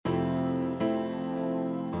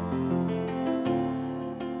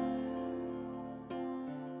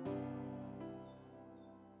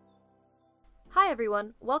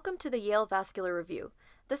everyone. Welcome to the Yale Vascular Review.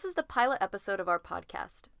 This is the pilot episode of our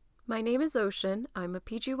podcast. My name is Ocean. I'm a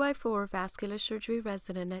PGY4 vascular surgery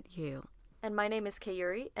resident at Yale. And my name is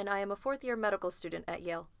Kayuri, and I am a fourth-year medical student at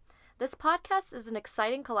Yale. This podcast is an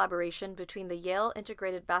exciting collaboration between the Yale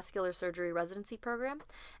Integrated Vascular Surgery Residency Program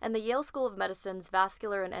and the Yale School of Medicine's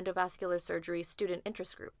Vascular and Endovascular Surgery Student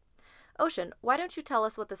Interest Group. Ocean, why don't you tell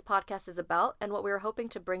us what this podcast is about and what we are hoping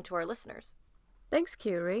to bring to our listeners? Thanks,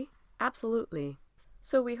 Kayuri. Absolutely.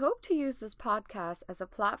 So we hope to use this podcast as a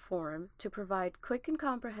platform to provide quick and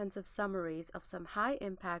comprehensive summaries of some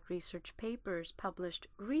high-impact research papers published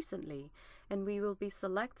recently, and we will be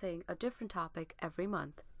selecting a different topic every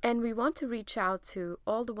month. And we want to reach out to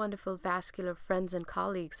all the wonderful vascular friends and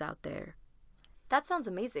colleagues out there. That sounds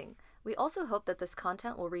amazing. We also hope that this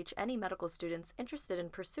content will reach any medical students interested in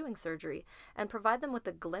pursuing surgery and provide them with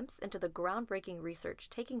a glimpse into the groundbreaking research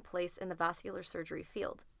taking place in the vascular surgery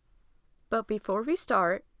field. But before we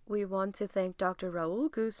start, we want to thank Dr. Raul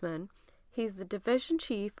Guzman. He's the Division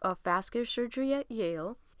Chief of Vascular Surgery at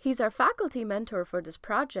Yale. He's our faculty mentor for this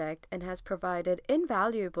project and has provided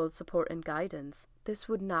invaluable support and guidance. This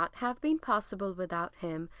would not have been possible without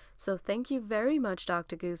him, so thank you very much,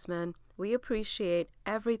 Dr. Guzman. We appreciate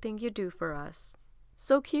everything you do for us.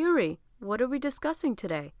 So, Kayuri, what are we discussing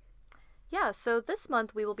today? Yeah, so this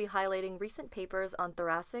month we will be highlighting recent papers on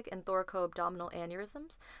thoracic and thoracoabdominal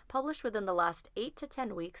aneurysms published within the last 8 to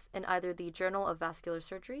 10 weeks in either the Journal of Vascular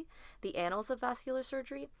Surgery, the Annals of Vascular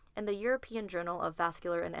Surgery, and the European Journal of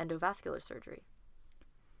Vascular and Endovascular Surgery.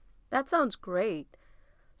 That sounds great.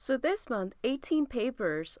 So this month, 18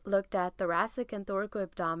 papers looked at thoracic and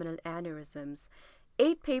thoracoabdominal aneurysms.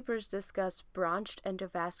 8 papers discussed branched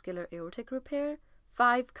endovascular aortic repair,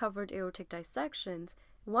 5 covered aortic dissections,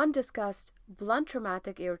 1 discussed blunt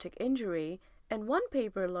traumatic aortic injury, and 1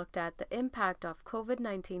 paper looked at the impact of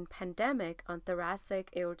COVID-19 pandemic on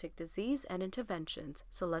thoracic aortic disease and interventions.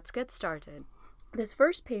 So let's get started. This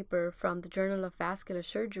first paper from the Journal of Vascular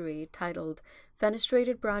Surgery, titled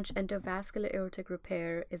Fenestrated Branch Endovascular Aortic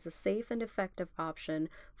Repair is a Safe and Effective Option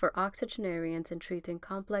for Octogenarians in Treating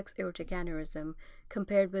Complex Aortic Aneurysm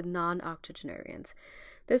compared with non-octogenarians.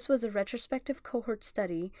 This was a retrospective cohort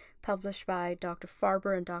study published by Dr.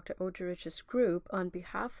 Farber and Dr. Oderich's group on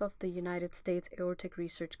behalf of the United States Aortic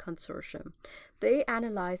Research Consortium. They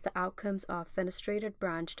analyzed the outcomes of fenestrated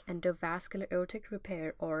branched endovascular aortic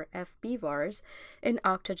repair, or FBVARs, in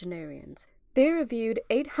octogenarians. They reviewed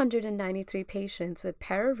 893 patients with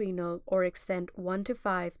pararenal or extent 1 to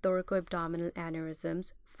 5 thoracoabdominal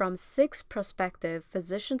aneurysms from 6 prospective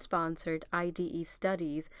physician-sponsored IDE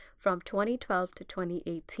studies from 2012 to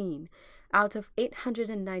 2018. Out of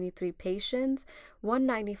 893 patients,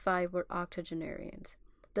 195 were octogenarians.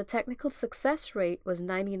 The technical success rate was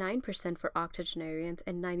 99% for octogenarians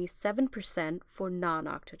and 97% for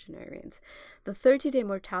non-octogenarians. The 30-day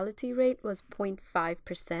mortality rate was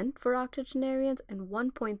 0.5% for octogenarians and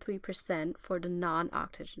 1.3% for the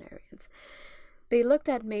non-octogenarians. They looked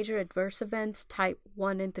at major adverse events, type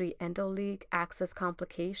 1 and 3 endoleak, access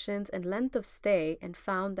complications, and length of stay, and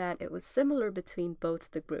found that it was similar between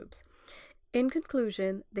both the groups. In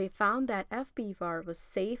conclusion, they found that FBVAR was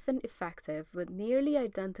safe and effective with nearly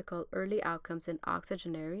identical early outcomes in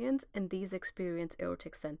octogenarians in these experienced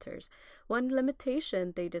aortic centers. One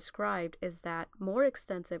limitation they described is that more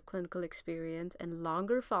extensive clinical experience and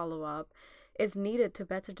longer follow-up is needed to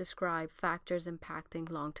better describe factors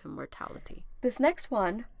impacting long-term mortality. This next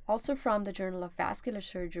one, also from the Journal of Vascular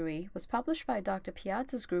Surgery, was published by Dr.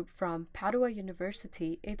 Piazza's group from Padua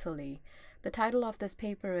University, Italy. The title of this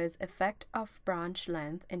paper is Effect of Branch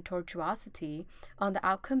Length and Tortuosity on the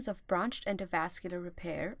Outcomes of Branched Endovascular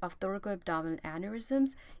Repair of Thoracoabdominal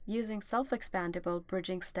Aneurysms Using Self-Expandable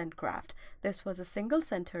Bridging Stent Graft. This was a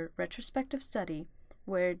single-center retrospective study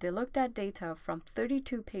where they looked at data from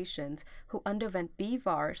 32 patients who underwent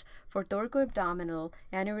BVARs for thoracoabdominal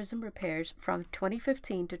aneurysm repairs from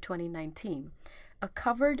 2015 to 2019. A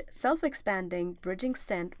covered self-expanding bridging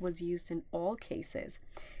stent was used in all cases.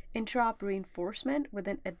 Intraop reinforcement with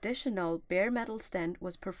an additional bare metal stent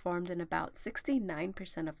was performed in about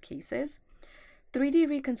 69% of cases. 3D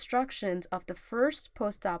reconstructions of the first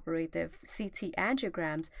postoperative CT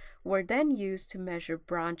angiograms were then used to measure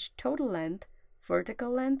branch total length,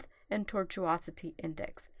 vertical length, and tortuosity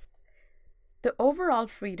index. The overall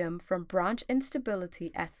freedom from branch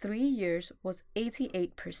instability at 3 years was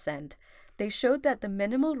 88%. They showed that the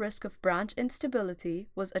minimal risk of branch instability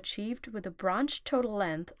was achieved with a branch total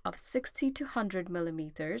length of 60 to 100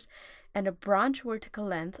 millimeters and a branch vertical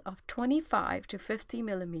length of 25 to 50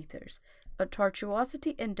 millimeters. A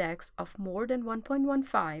tortuosity index of more than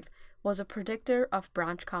 1.15 was a predictor of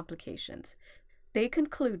branch complications. They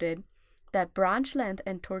concluded that branch length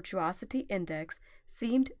and tortuosity index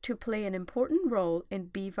seemed to play an important role in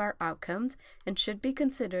BVAR outcomes and should be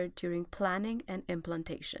considered during planning and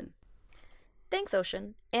implantation. Thanks,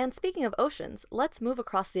 Ocean. And speaking of oceans, let's move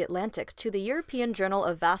across the Atlantic to the European Journal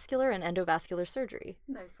of Vascular and Endovascular Surgery.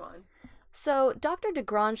 Nice one. So, Dr.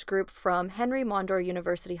 Degrange group from Henry Mondor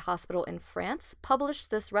University Hospital in France published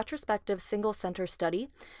this retrospective single-center study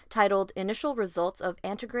titled Initial Results of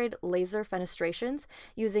Antegrade Laser Fenestrations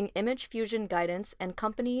Using Image Fusion Guidance and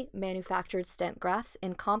Company-Manufactured Stent Grafts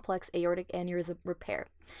in Complex Aortic Aneurysm Repair.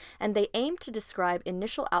 And they aim to describe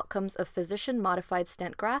initial outcomes of physician-modified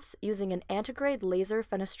stent grafts using an antegrade laser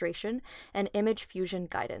fenestration and image fusion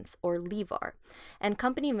guidance, or LEVAR, and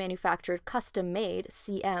company-manufactured custom-made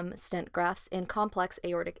CM stent grafts in complex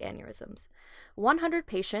aortic aneurysms. 100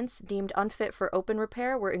 patients deemed unfit for open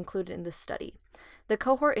repair were included in this study. The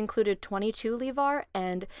cohort included 22 LEVAR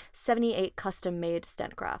and 78 custom-made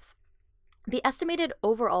stent grafts. The estimated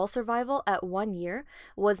overall survival at 1 year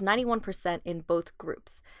was 91% in both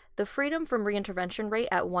groups. The freedom from reintervention rate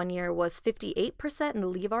at 1 year was 58% in the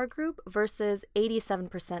LEVAR group versus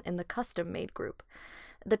 87% in the custom-made group.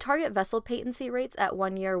 The target vessel patency rates at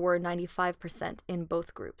 1 year were 95% in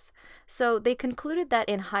both groups. So they concluded that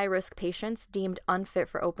in high-risk patients deemed unfit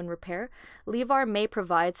for open repair, LEVAR may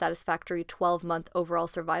provide satisfactory 12-month overall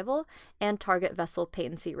survival and target vessel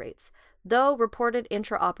patency rates. Though reported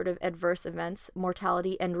intraoperative adverse events,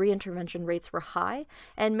 mortality, and reintervention rates were high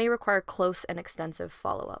and may require close and extensive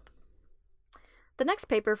follow-up. The next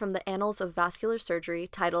paper from the Annals of Vascular Surgery,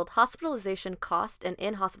 titled Hospitalization Cost and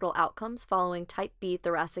In-Hospital Outcomes Following Type B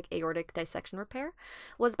Thoracic Aortic Dissection Repair,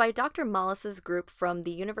 was by Dr. Mollis's group from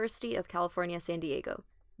the University of California, San Diego.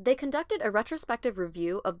 They conducted a retrospective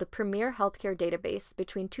review of the Premier Healthcare database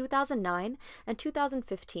between 2009 and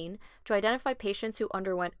 2015 to identify patients who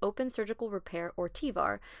underwent open surgical repair, or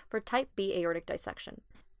TEVAR, for type B aortic dissection.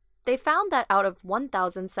 They found that out of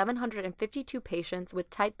 1,752 patients with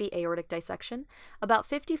type B aortic dissection, about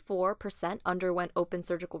 54% underwent open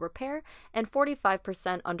surgical repair and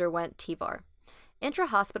 45% underwent TEVAR.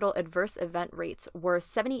 Intra-hospital adverse event rates were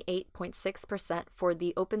 78.6% for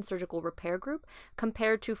the open surgical repair group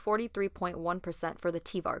compared to 43.1% for the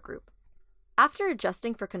TEVAR group. After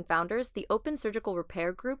adjusting for confounders, the open surgical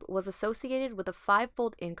repair group was associated with a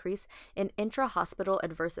 5-fold increase in intra-hospital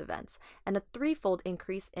adverse events and a 3-fold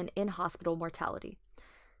increase in in-hospital mortality.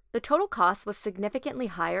 The total cost was significantly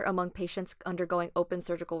higher among patients undergoing open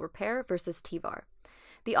surgical repair versus TEVAR.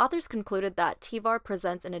 The authors concluded that TEVAR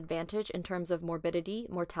presents an advantage in terms of morbidity,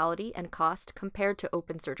 mortality, and cost compared to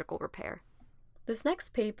open surgical repair. This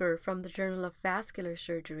next paper from the Journal of Vascular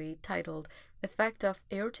Surgery, titled Effect of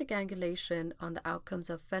Aortic Angulation on the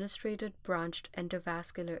Outcomes of Fenestrated Branched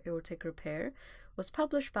Endovascular Aortic Repair, was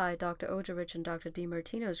published by Dr. Oderich and Dr.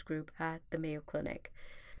 DiMartino's group at the Mayo Clinic.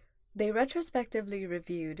 They retrospectively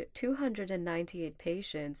reviewed 298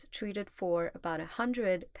 patients treated for about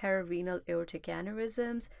 100 pararenal aortic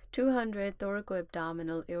aneurysms, 200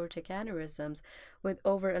 thoracoabdominal aortic aneurysms, with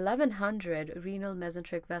over 1,100 renal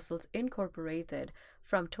mesenteric vessels incorporated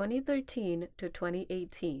from 2013 to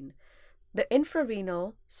 2018. The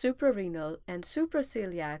infrarenal, suprarenal, and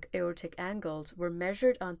supraceliac aortic angles were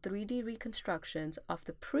measured on 3D reconstructions of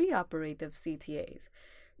the preoperative CTAs.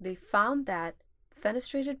 They found that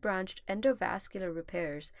fenestrated branched endovascular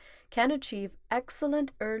repairs can achieve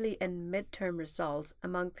excellent early and mid-term results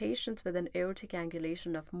among patients with an aortic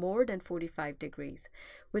angulation of more than 45 degrees,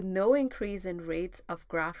 with no increase in rates of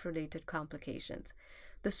graft-related complications.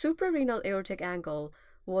 The suprarenal aortic angle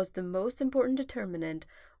was the most important determinant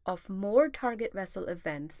of more target vessel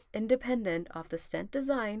events independent of the stent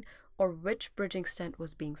design or which bridging stent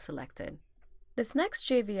was being selected. This next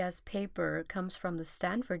JVS paper comes from the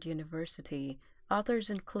Stanford University. Authors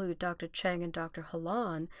include Dr. Cheng and Dr.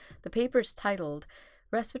 Halan. The paper is titled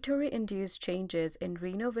Respiratory-Induced Changes in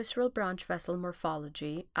Renovisceral Branch Vessel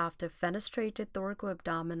Morphology After Fenestrated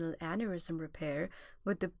Thoracoabdominal Aneurysm Repair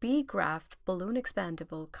with the B-Graft Balloon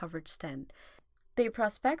Expandable Covered Stent. They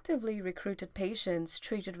prospectively recruited patients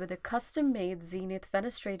treated with a custom-made Zenith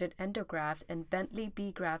fenestrated endograft and Bentley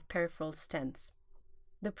B-Graft peripheral stents.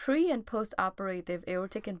 The pre- and post-operative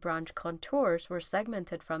aortic and branch contours were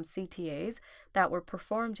segmented from CTAs that were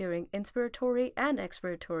performed during inspiratory and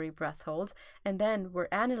expiratory breath holds and then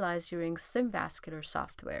were analyzed using SimVascular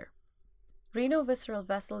software. Renovisceral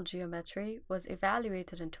vessel geometry was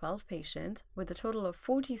evaluated in 12 patients with a total of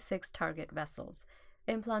 46 target vessels.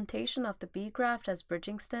 Implantation of the B-graft as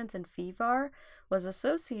bridging stents in FEVAR was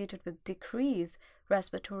associated with decreased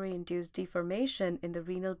respiratory-induced deformation in the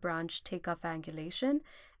renal branch takeoff angulation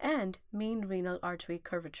and mean renal artery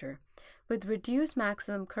curvature, with reduced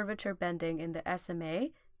maximum curvature bending in the SMA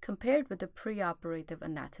compared with the preoperative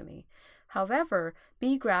anatomy. However,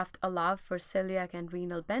 B-graft allowed for celiac and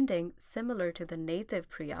renal bending similar to the native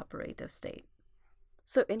preoperative state.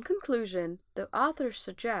 So in conclusion, the authors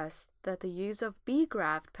suggest that the use of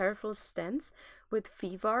B-graft peripheral stents with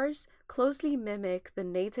FEVARs closely mimic the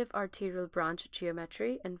native arterial branch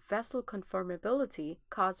geometry and vessel conformability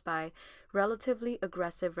caused by relatively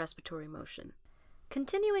aggressive respiratory motion.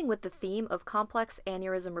 Continuing with the theme of complex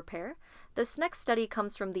aneurysm repair, this next study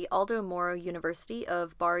comes from the Aldo Moro University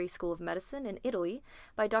of Bari School of Medicine in Italy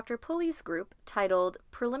by Dr. Pugli's group titled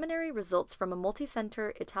Preliminary Results from a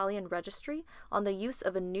Multicenter Italian Registry on the Use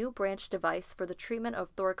of a New Branch Device for the Treatment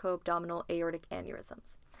of Thoracoabdominal Aortic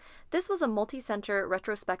Aneurysms. This was a multicenter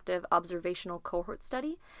retrospective observational cohort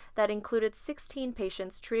study that included 16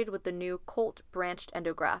 patients treated with the new Colt branched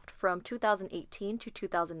endograft from 2018 to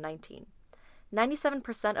 2019.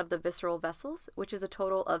 97% of the visceral vessels, which is a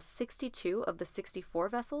total of 62 of the 64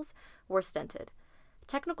 vessels, were stented.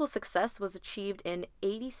 Technical success was achieved in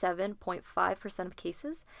 87.5% of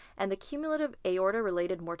cases, and the cumulative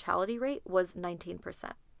aorta-related mortality rate was 19%.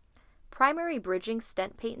 Primary bridging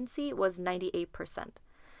stent patency was 98%.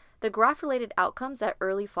 The graft-related outcomes at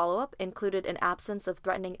early follow-up included an absence of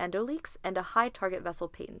threatening endoleaks and a high target vessel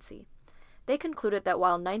patency. They concluded that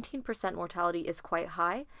while 19% mortality is quite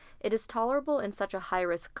high, it is tolerable in such a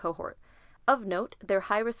high-risk cohort. Of note, their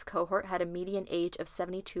high-risk cohort had a median age of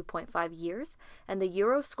 72.5 years, and the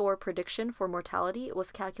Euroscore prediction for mortality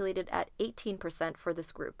was calculated at 18% for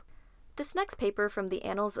this group. This next paper from the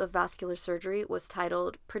Annals of Vascular Surgery was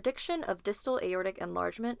titled Prediction of Distal Aortic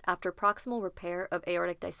Enlargement After Proximal Repair of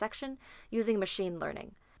Aortic Dissection Using Machine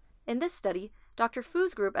Learning. In this study, Dr.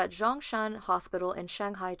 Fu's group at Zhongshan Hospital in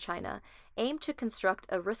Shanghai, China, aimed to construct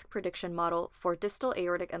a risk prediction model for distal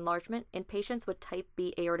aortic enlargement in patients with type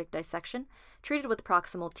B aortic dissection treated with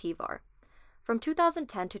proximal TEVAR. From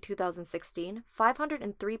 2010 to 2016,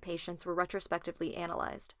 503 patients were retrospectively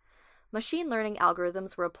analyzed. Machine learning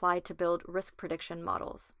algorithms were applied to build risk prediction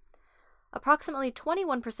models. Approximately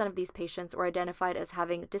 21% of these patients were identified as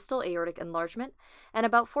having distal aortic enlargement, and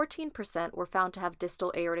about 14% were found to have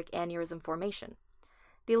distal aortic aneurysm formation.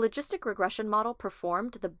 The logistic regression model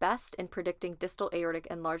performed the best in predicting distal aortic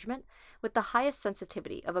enlargement, with the highest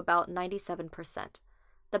sensitivity of about 97%.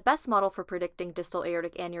 The best model for predicting distal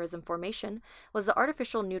aortic aneurysm formation was the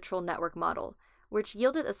artificial neural network model, which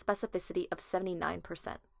yielded a specificity of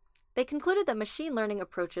 79%. They concluded that machine learning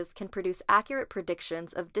approaches can produce accurate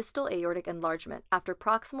predictions of distal aortic enlargement after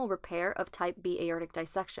proximal repair of type B aortic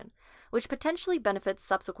dissection, which potentially benefits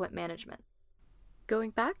subsequent management.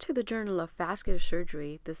 Going back to the Journal of Vascular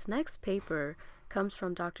Surgery, this next paper comes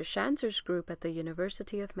from Dr. Schanzer's group at the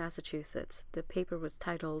University of Massachusetts. The paper was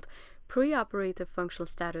titled Preoperative Functional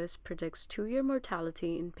Status Predicts 2-Year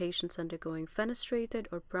Mortality in Patients Undergoing Fenestrated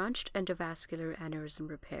or Branched Endovascular Aneurysm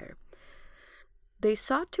Repair. They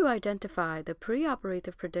sought to identify the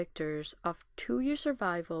preoperative predictors of 2-year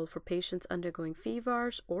survival for patients undergoing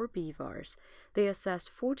FEVARs or BVARs. They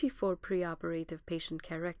assessed 44 preoperative patient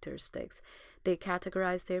characteristics. They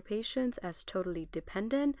categorized their patients as totally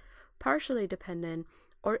dependent, partially dependent,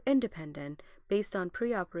 or independent based on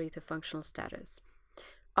preoperative functional status.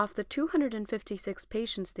 Of the 256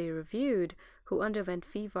 patients they reviewed who underwent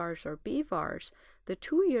FEVARs or BVARs, the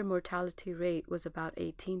 2-year mortality rate was about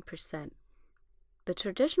 18%. The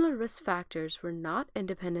traditional risk factors were not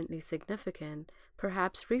independently significant,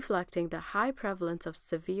 perhaps reflecting the high prevalence of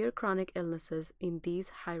severe chronic illnesses in these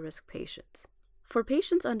high-risk patients. For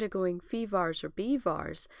patients undergoing FEVARs or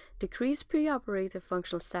BVARs, decreased preoperative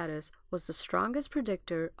functional status was the strongest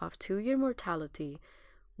predictor of 2-year mortality,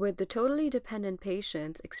 with the totally dependent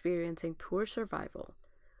patients experiencing poor survival.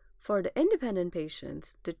 For the independent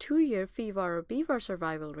patients, the 2-year FEVAR or BVAR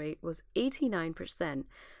survival rate was 89%,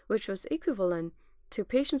 which was equivalent to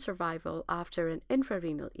patient survival after an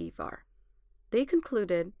infrarenal EVAR. They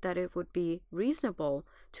concluded that it would be reasonable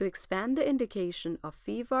to expand the indication of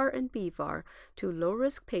FEVAR and BVAR to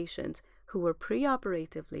low-risk patients who were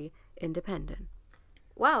preoperatively independent.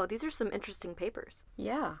 Wow, these are some interesting papers.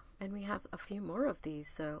 Yeah, and we have a few more of these,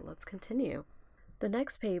 so let's continue. The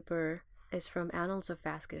next paper is from Annals of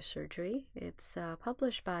Vascular Surgery. It's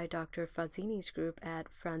published by Dr. Fazzini's group at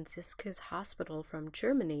Franziskus Hospital from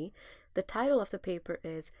Germany. The title of the paper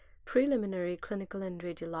is Preliminary Clinical and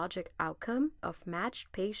Radiologic Outcome of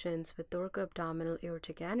Matched Patients with Thoracoabdominal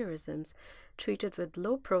Aortic Aneurysms Treated with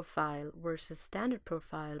Low Profile versus Standard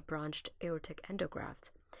Profile Branched Aortic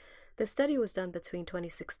Endografts. The study was done between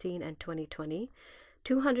 2016 and 2020.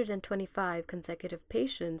 225 consecutive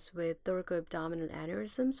patients with thoracoabdominal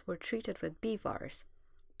aneurysms were treated with BVARs.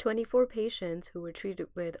 24 patients who were treated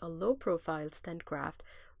with a low-profile stent graft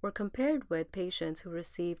were compared with patients who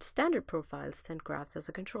received standard-profile stent grafts as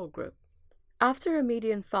a control group. After a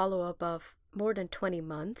median follow-up of more than 20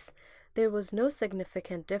 months, there was no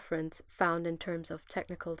significant difference found in terms of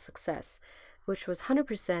technical success, which was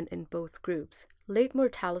 100% in both groups. Late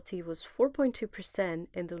mortality was 4.2%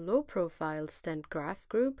 in the low-profile stent graft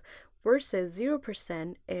group versus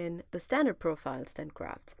 0% in the standard-profile stent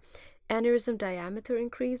graft. Aneurysm diameter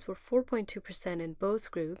increase were 4.2% in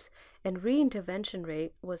both groups, and re-intervention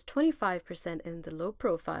rate was 25% in the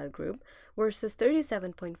low-profile group versus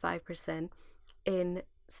 37.5% in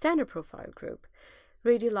standard-profile group.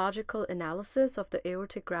 Radiological analysis of the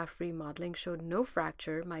aortic graft remodeling showed no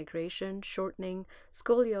fracture, migration, shortening,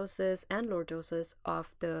 scoliosis, and lordosis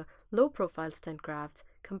of the low-profile stent grafts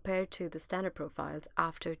compared to the standard profiles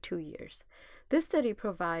after 2 years. This study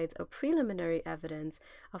provides a preliminary evidence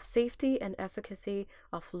of safety and efficacy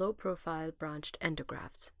of low-profile branched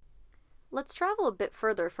endografts. Let's travel a bit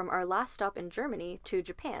further from our last stop in Germany to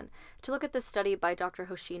Japan to look at this study by Dr.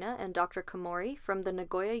 Hoshina and Dr. Komori from the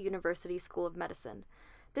Nagoya University School of Medicine.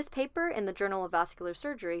 This paper in the Journal of Vascular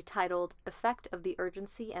Surgery, titled Effect of the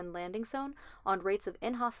Urgency and Landing Zone on Rates of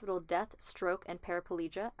In-Hospital Death, Stroke, and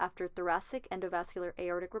Paraplegia After Thoracic Endovascular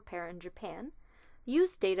Aortic Repair in Japan,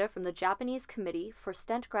 used data from the Japanese Committee for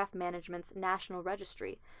Stent Graft Management's National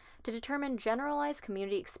Registry to determine generalized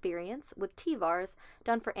community experience with TEVARs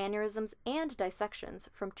done for aneurysms and dissections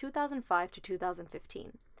from 2005 to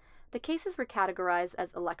 2015. The cases were categorized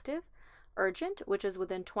as elective, urgent, which is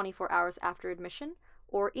within 24 hours after admission,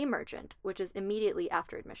 or emergent, which is immediately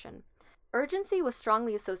after admission. Urgency was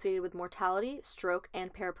strongly associated with mortality, stroke,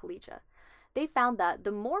 and paraplegia. They found that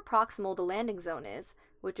the more proximal the landing zone is,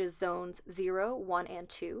 which is zones 0, 1, and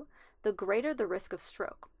 2, the greater the risk of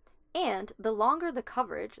stroke. And the longer the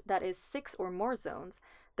coverage, that is 6 or more zones,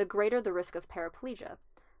 the greater the risk of paraplegia.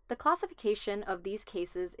 The classification of these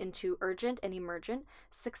cases into urgent and emergent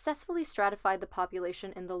successfully stratified the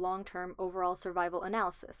population in the long-term overall survival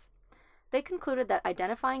analysis. They concluded that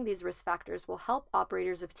identifying these risk factors will help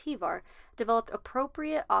operators of TEVAR develop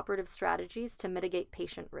appropriate operative strategies to mitigate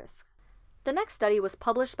patient risk. The next study was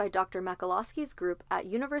published by Dr. Makalowski's group at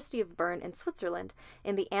University of Bern in Switzerland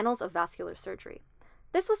in the Annals of Vascular Surgery.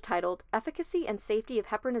 This was titled Efficacy and Safety of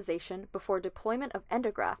Heparinization Before Deployment of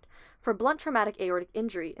Endograft for Blunt Traumatic Aortic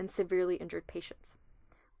Injury in Severely Injured Patients.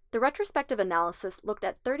 The retrospective analysis looked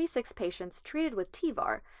at 36 patients treated with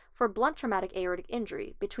TEVAR for blunt traumatic aortic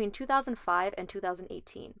injury between 2005 and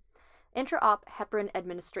 2018. Intra-op heparin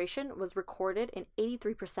administration was recorded in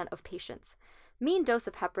 83% of patients. Mean dose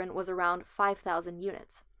of heparin was around 5,000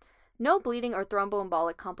 units. No bleeding or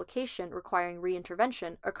thromboembolic complication requiring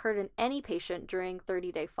reintervention occurred in any patient during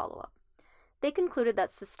 30-day follow-up. They concluded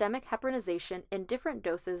that systemic heparinization in different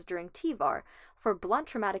doses during TEVAR for blunt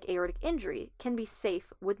traumatic aortic injury can be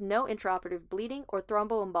safe with no intraoperative bleeding or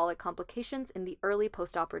thromboembolic complications in the early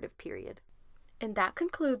postoperative period. And that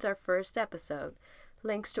concludes our first episode.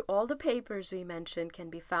 Links to all the papers we mentioned can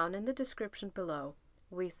be found in the description below.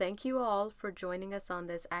 We thank you all for joining us on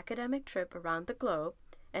this academic trip around the globe,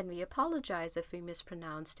 and we apologize if we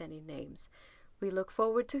mispronounced any names. We look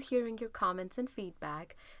forward to hearing your comments and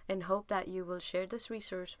feedback and hope that you will share this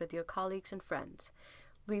resource with your colleagues and friends.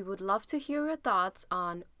 We would love to hear your thoughts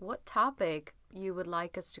on what topic you would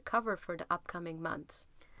like us to cover for the upcoming months.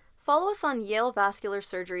 Follow us on Yale Vascular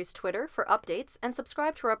Surgery's Twitter for updates and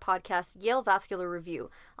subscribe to our podcast Yale Vascular Review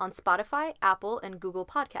on Spotify, Apple, and Google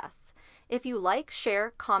Podcasts. If you like,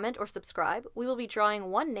 share, comment, or subscribe, we will be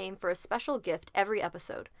drawing one name for a special gift every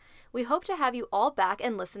episode. We hope to have you all back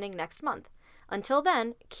and listening next month. Until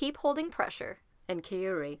then, keep holding pressure. And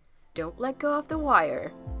Kayuri, don't let go of the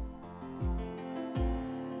wire.